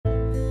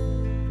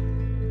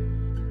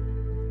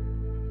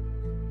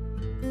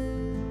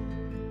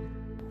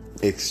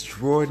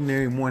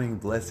Extraordinary morning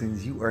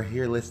blessings. You are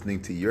here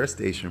listening to your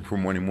station for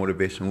morning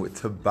motivation with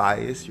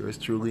Tobias. Yours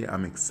truly.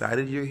 I'm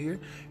excited you're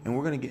here, and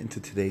we're going to get into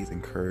today's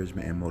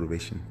encouragement and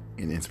motivation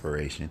and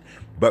inspiration.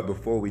 But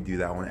before we do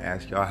that, I want to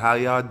ask y'all how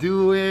y'all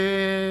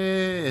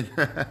doing.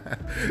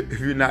 If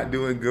you're not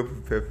doing good,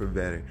 prepare for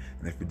better.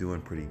 And if you're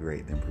doing pretty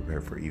great, then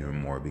prepare for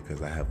even more,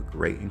 because I have a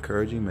great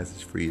encouraging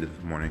message for you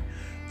this morning,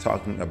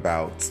 talking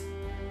about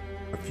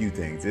a few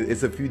things.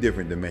 It's a few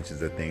different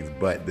dimensions of things,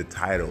 but the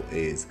title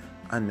is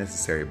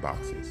unnecessary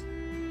boxes.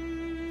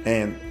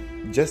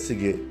 And just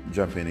to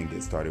jump in and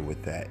get started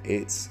with that,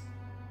 it's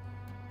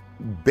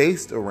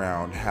based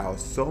around how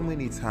so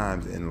many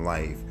times in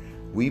life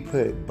we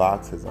put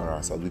boxes on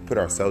ourselves. We put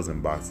ourselves in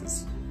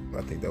boxes.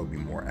 I think that would be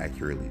more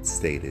accurately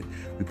stated.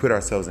 We put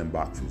ourselves in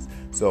boxes.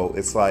 So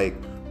it's like,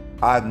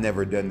 I've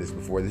never done this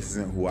before. This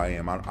isn't who I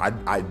am.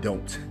 I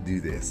don't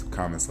do this.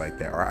 Comments like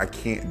that. Or I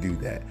can't do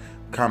that.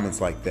 Comments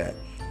like that.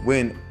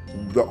 When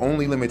the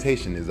only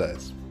limitation is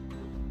us.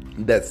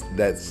 That's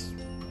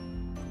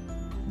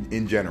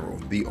in general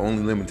the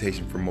only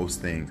limitation for most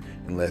things,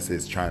 unless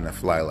it's trying to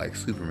fly like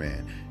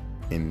Superman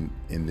in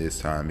this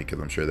time, because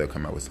I'm sure they'll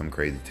come out with some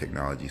crazy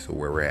technology. So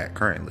where we're at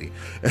currently,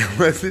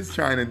 unless it's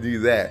trying to do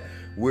that,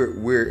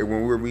 we're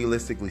when we're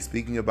realistically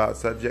speaking about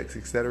subjects,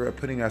 etc.,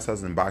 putting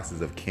ourselves in boxes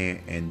of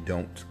can't and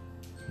don't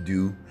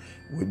do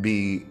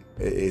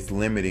it's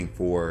limiting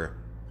for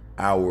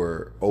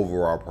our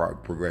overall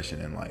progression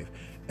in life.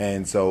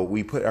 And so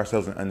we put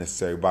ourselves in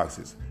unnecessary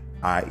boxes,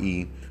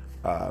 i.e.,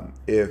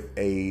 if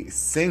a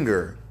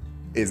singer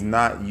is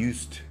not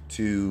used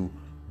to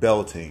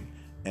belting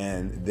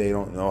and they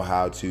don't know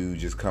how to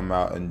just come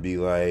out and be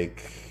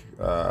like,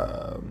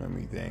 let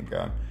me think,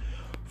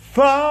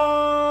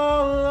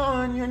 fall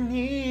on your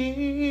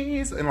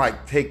knees, and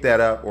like take that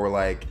up, or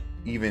like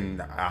even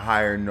a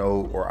higher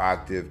note or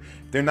octave,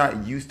 they're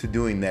not used to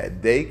doing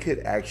that. They could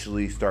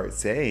actually start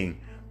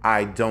saying,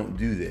 I don't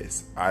do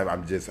this. I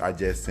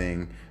just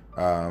sing,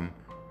 oh,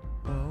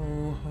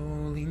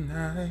 holy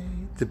night,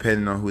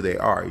 depending on who they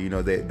are. You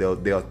know,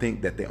 they'll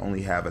think that they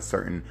only have a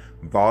certain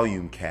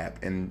volume cap,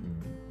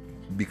 and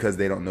because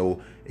they don't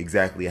know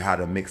exactly how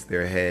to mix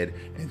their head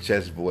and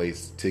chest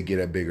voice to get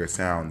a bigger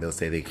sound, they'll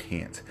say they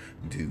can't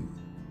do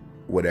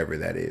whatever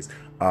that is.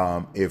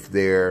 If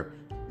they're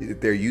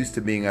used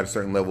to being at a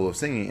certain level of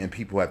singing, and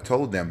people have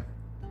told them,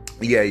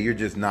 yeah, you're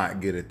just not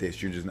good at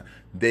this. You're just not.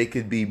 They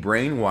could be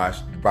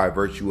brainwashed by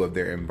virtue of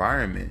their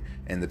environment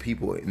and the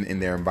people in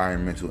their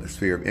environmental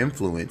sphere of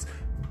influence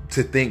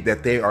to think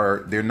that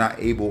they're not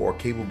able or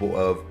capable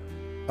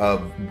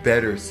of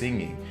better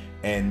singing.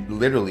 And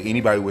literally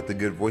anybody with a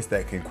good voice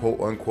that can quote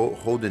unquote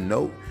hold a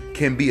note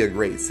can be a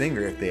great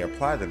singer if they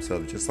apply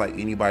themselves. Just like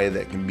anybody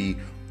that can be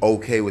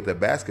okay with a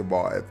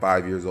basketball at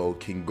 5 years old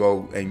can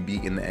go and be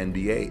in the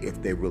NBA if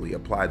they really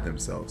applied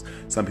themselves.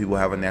 Some people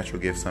have a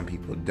natural gift, some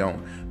people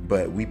don't.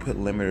 But we put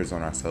limiters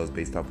on ourselves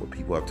based off what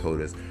people have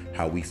told us,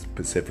 how we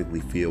specifically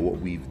feel, what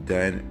we've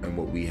done and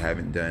what we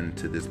haven't done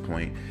to this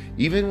point.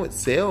 Even with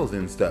sales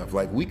and stuff,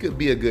 like we could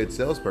be a good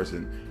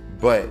salesperson,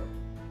 but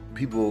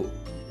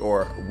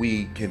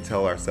we can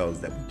tell ourselves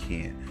that we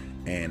can't,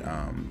 and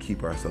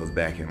keep ourselves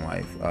back in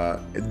life.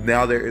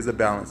 Now there is a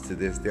balance to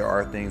this. There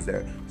are things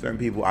that certain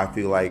people I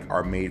feel like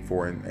are made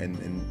for,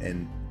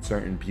 and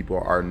certain people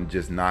are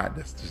just not.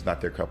 That's just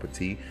not their cup of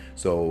tea.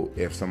 So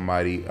if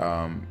somebody,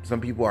 some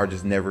people are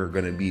just never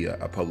going to be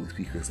a public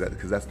speaker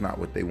because that's not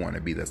what they want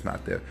to be. That's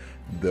not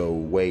the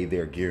way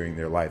they're gearing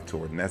their life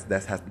toward. And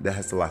that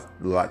has a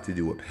lot to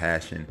do with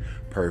passion,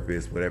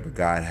 purpose, whatever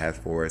God has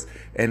for us.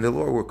 And the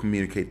Lord will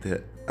communicate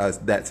to us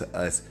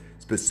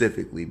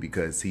specifically,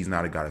 because he's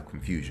not a God of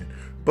confusion.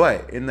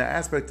 But in the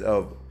aspect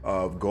of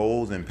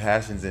goals and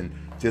passions and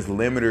just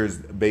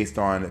limiters based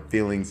on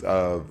feelings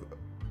of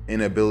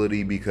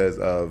inability because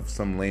of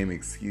some lame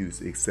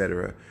excuse,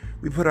 etc.,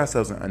 we put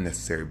ourselves in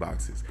unnecessary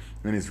boxes.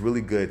 And it's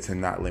really good to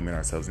not limit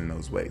ourselves in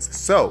those ways.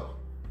 So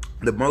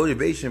the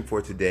motivation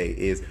for today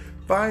is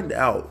find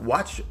out,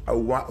 watch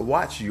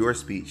your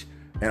speech,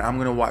 and I'm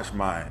going to watch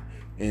mine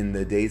in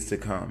the days to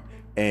come.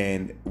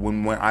 And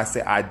when I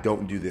say I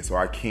don't do this or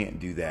I can't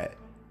do that,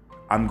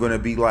 I'm going to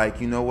be like,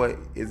 you know what?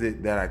 Is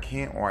it that I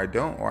can't, or I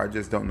don't, or I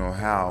just don't know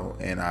how?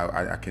 And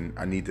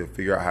I need to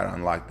figure out how to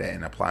unlock that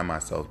and apply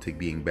myself to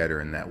being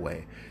better in that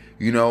way.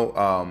 You know,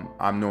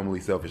 I'm normally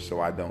selfish, so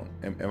I don't.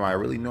 Am I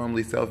really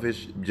normally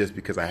selfish just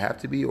because I have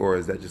to be, or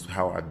is that just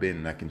how I've been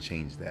and I can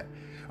change that?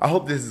 I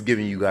hope this is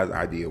giving you guys an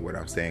idea of what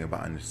I'm saying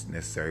about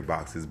unnecessary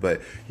boxes. But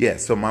yeah,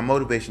 so my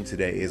motivation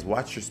today is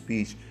watch your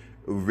speech.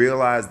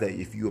 Realize that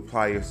if you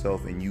apply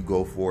yourself and you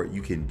go for it,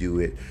 you can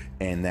do it,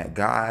 and that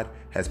God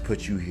has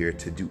put you here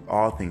to do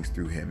all things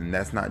through him. And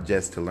that's not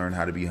just to learn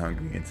how to be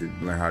hungry and to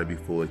learn how to be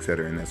full,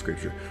 etc. in that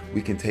scripture.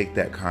 We can take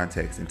that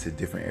context into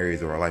different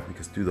areas of our life,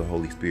 because through the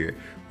Holy Spirit,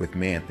 with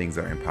man, things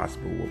are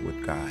impossible.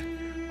 With God,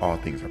 all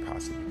things are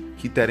possible.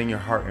 Keep that in your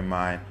heart and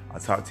mind. I'll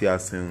talk to y'all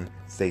soon.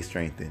 Stay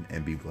strengthened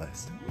and be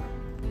blessed.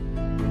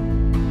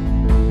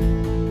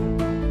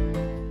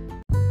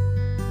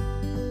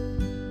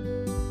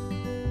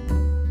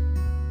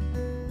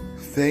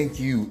 Thank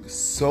you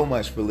so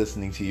much for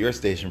listening to your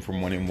station for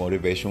morning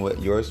motivation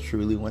with yours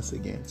truly, once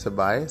again,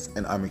 Tobias.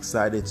 And I'm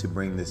excited to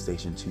bring this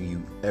station to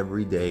you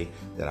every day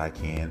that I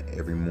can,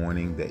 every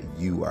morning that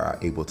you are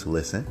able to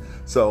listen.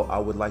 So I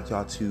would like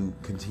y'all to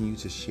continue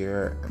to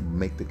share,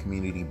 make the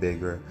community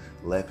bigger,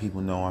 let people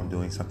know I'm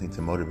doing something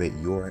to motivate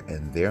your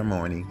and their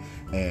morning,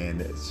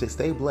 and just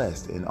stay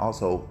blessed. And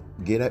also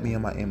get at me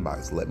in my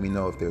inbox. Let me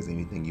know if there's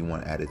anything you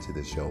want added to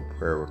the show,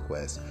 prayer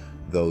requests,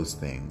 those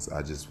things.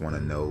 I just want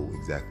to know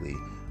exactly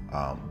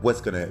what's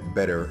going to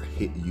better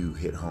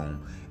hit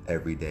home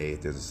every day.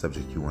 If there's a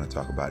subject you want to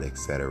talk about,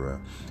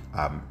 etc.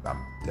 I'm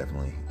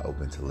definitely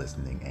open to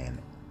listening and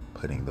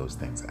putting those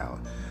things out.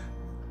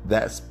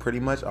 That's pretty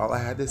much all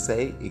I had to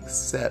say,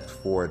 except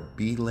for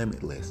be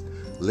limitless.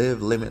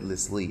 Live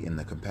limitlessly in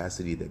the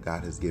capacity that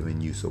God has given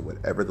you. So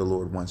whatever the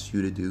Lord wants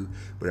you to do,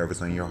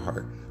 whatever's on your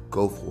heart,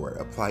 go for it.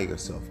 Apply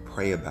yourself.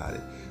 Pray about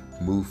it.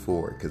 Move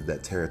forward, because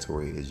that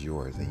territory is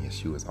yours in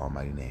Yeshua's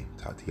almighty name.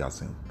 Talk to y'all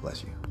soon.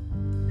 Bless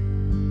you.